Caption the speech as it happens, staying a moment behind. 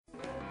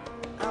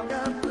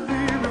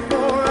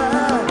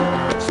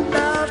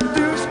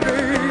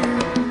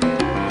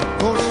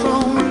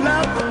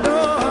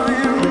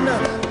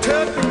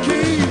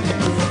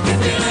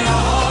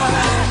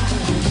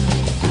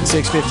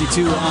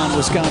on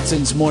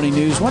Wisconsin's Morning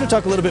News. I want to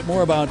talk a little bit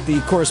more about the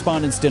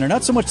Correspondents' Dinner.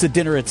 Not so much the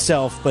dinner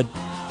itself, but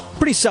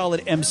pretty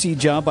solid MC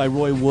job by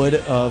Roy Wood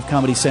of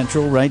Comedy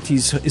Central, right?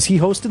 Is he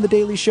hosting The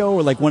Daily Show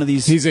or like one of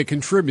these? He's a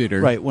contributor.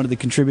 Right, one of the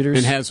contributors.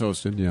 And has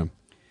hosted, yeah.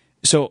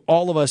 So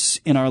all of us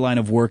in our line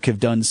of work have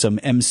done some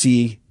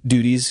MC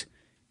duties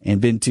and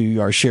been to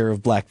our share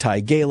of black tie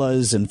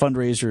galas and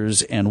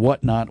fundraisers and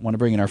whatnot. I want to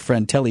bring in our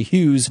friend Telly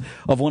Hughes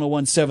of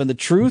 101.7 The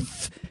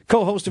Truth,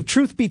 co-host of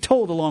Truth Be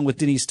Told, along with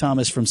Denise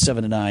Thomas from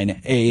 7 to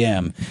 9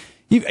 a.m.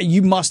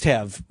 You must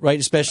have, right?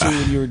 Especially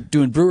when you're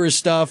doing Brewers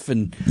stuff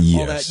and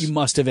all that. You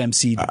must have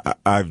emceed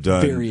I've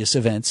done various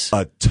events.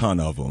 A ton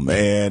of them.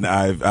 And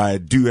I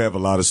do have a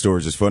lot of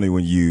stories. It's funny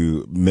when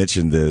you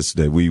mentioned this,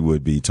 that we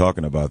would be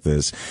talking about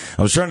this.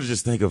 I was trying to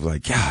just think of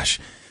like, gosh,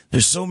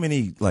 there's so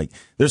many,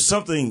 there's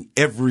something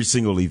every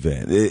single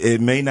event. It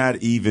may not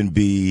even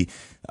be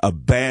a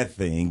bad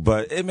thing,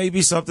 but it may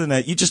be something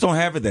that you just don't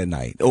have it that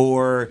night,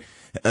 or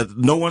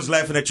no one's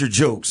laughing at your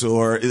jokes,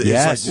 or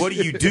it's like, what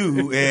do you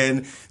do?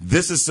 And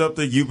this is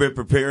something you've been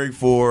preparing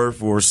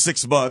for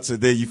 6 months, and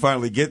then you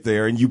finally get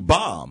there and you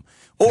bomb.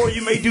 Or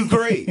you may do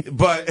great,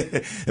 but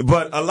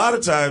a lot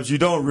of times you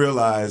don't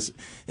realize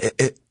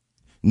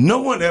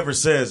no one ever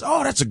says,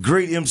 "Oh, that's a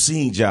great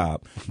emceeing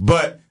job,"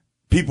 but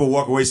people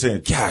walk away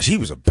saying, "Gosh, he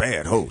was a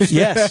bad host."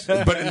 Yes.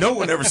 But no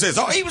one ever says,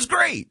 "Oh, he was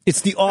great."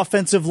 It's the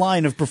offensive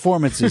line of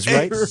performances,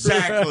 right?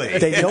 Exactly.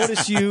 They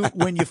notice you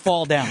when you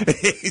fall down.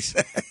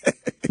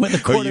 When the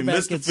quarterback you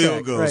missed the gets field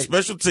sacked, goal. right.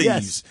 Special teams.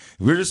 Yes.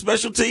 We're the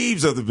special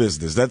teams of the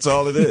business. That's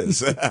all it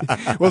is.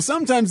 Well,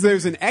 sometimes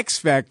there's an X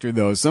factor,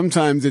 though.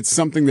 Sometimes it's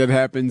something that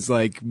happens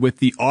like with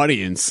the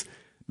audience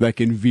that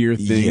can veer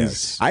things.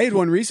 Yes. I had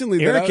one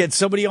recently. Eric had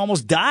somebody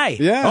almost die.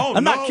 Yeah. Oh,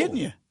 I'm no. not kidding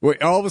you.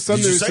 Wait, all of a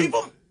sudden Did you there's save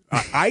him?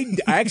 I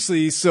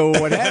actually, so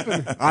what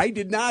happened? I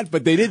did not,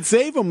 but they did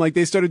save him. Like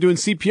they started doing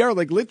CPR,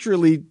 like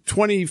literally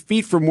 20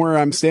 feet from where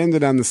I'm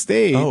standing on the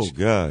stage. Oh,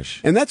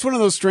 gosh. And that's one of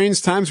those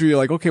strange times where you're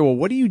like, okay, well,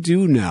 what do you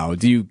do now?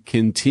 Do you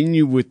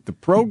continue with the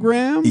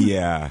program?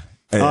 Yeah.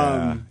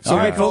 All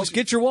right, folks,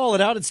 get your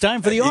wallet out. It's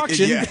time for the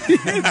auction. Yeah.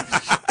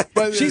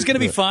 But She's going to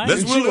be fine.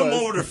 Let's wheel him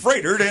over to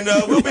Freighter, and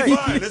we'll be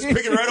fine. Let's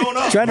pick it right on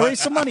up. Trying to raise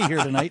some money here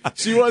tonight.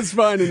 She was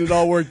fine, and it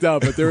all worked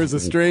out. But there was a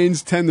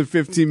strange 10 to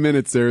 15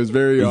 minutes there. It was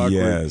very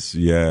awkward.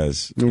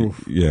 Yes.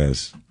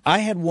 I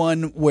had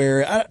one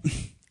where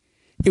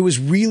it was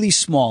really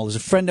small. It was a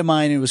friend of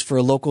mine. It was for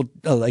a local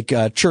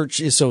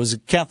church, so it was a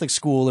Catholic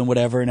school and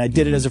whatever. And I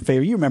did it as a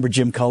favor. You remember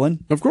Jim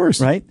Cullen, Of course,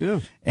 right?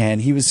 Yeah.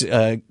 And he was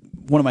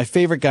one of my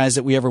favorite guys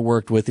that we ever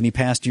worked with, and he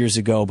passed years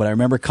ago. But I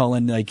remember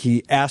Cullen,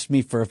 he asked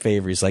me for a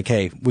favor. He's like,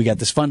 "Hey, we got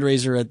this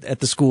fundraiser at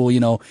the school.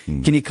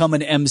 Can you come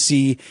and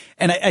MC?"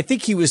 And I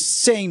think he was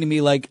saying to me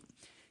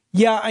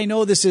yeah, I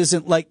know this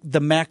isn't like the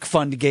Mac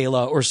Fund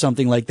Gala or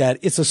something like that.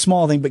 It's a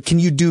small thing, but can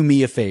you do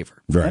me a favor?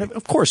 Right. And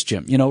of course,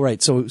 Jim,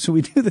 right. So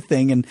we do the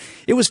thing, and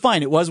it was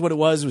fine. It was what it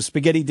was. It was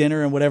spaghetti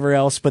dinner and whatever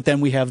else. But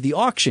then we have the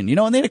auction,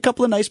 and they had a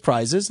couple of nice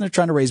prizes, and they're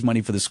trying to raise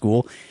money for the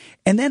school.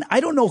 And then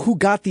I don't know who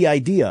got the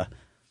idea,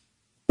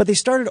 but they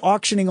started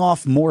auctioning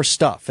off more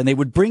stuff, and they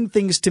would bring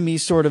things to me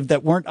sort of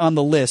that weren't on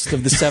the list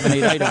of the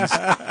 7-8 items.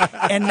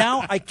 And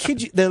now, I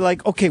kid you, they're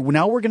like, okay, well,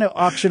 now we're going to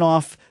auction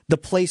off the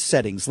place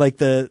settings, like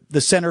the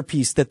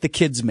centerpiece that the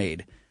kids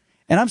made.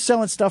 And I'm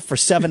selling stuff for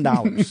 $7,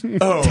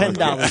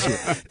 $10 here.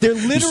 They're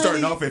literally You're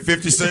starting off at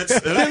 50 cents.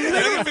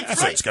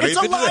 It's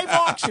a live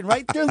auction,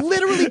 right? They're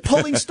literally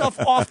pulling stuff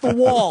off the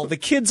wall. The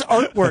kids'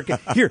 artwork.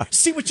 Here,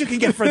 see what you can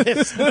get for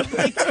this.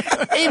 Like,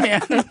 hey,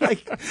 man.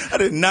 I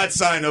did not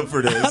sign up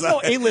for this. I'm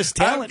no A-list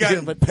talent I've here,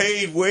 gotten but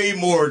paid way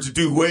more to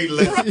do way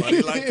less.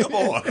 Buddy. Come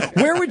on.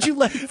 Where would you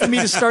like for me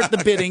to start the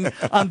bidding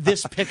on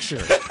this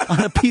picture? On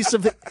a piece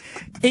of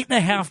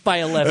 8.5 by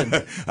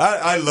 11.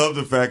 I love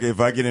the fact that if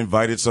I get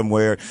invited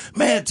somewhere,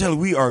 man, Telly,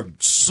 we are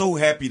so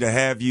happy to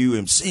have you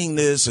and seeing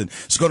this, and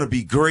it's going to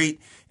be great.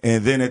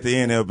 And then at the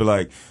end, they'll be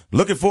like,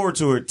 looking forward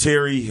to it,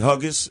 Terry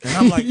Huggus. And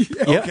I'm like,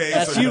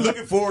 okay, so you're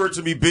looking forward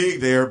to me being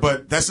there,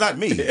 but that's not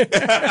me.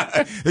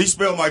 You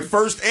spelled my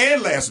first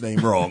and last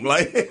name wrong.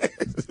 What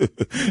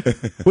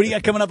do you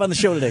got coming up on the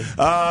show today?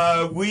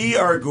 We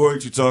are going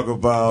to talk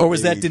about... Or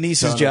was that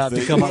Denise's job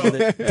to come up with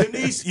it?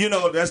 Denise,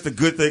 that's the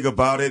good thing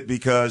about it,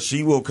 because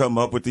she will come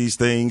up with these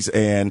things,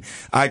 and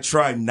I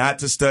try not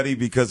to study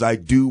because I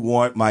do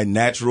want my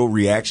natural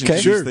reaction to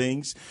these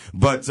things.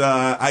 But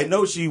I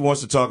know she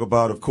wants to talk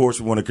about, of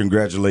course, we want to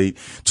congratulate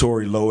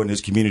Tory Lowe and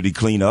his community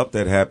cleanup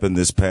that happened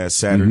this past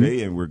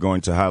Saturday, and we're going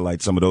to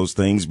highlight some of those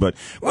things. But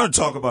we're going to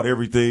talk about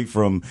everything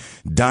from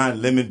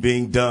Don Lemon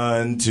being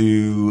done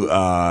to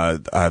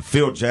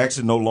Phil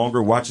Jackson no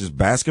longer watches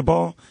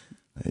basketball.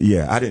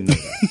 Yeah, I didn't know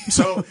that.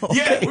 So,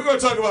 we're going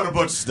to talk about a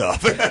bunch of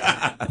stuff.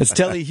 It's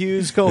Telly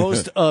Hughes,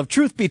 co-host of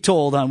Truth Be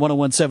Told on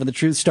 101.7 The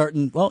Truth,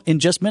 starting, in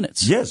just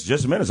minutes. Yes,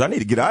 just minutes. I need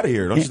to get out of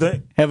here, don't you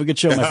think? Have a good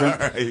show, my friend.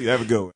 All right, have a good one.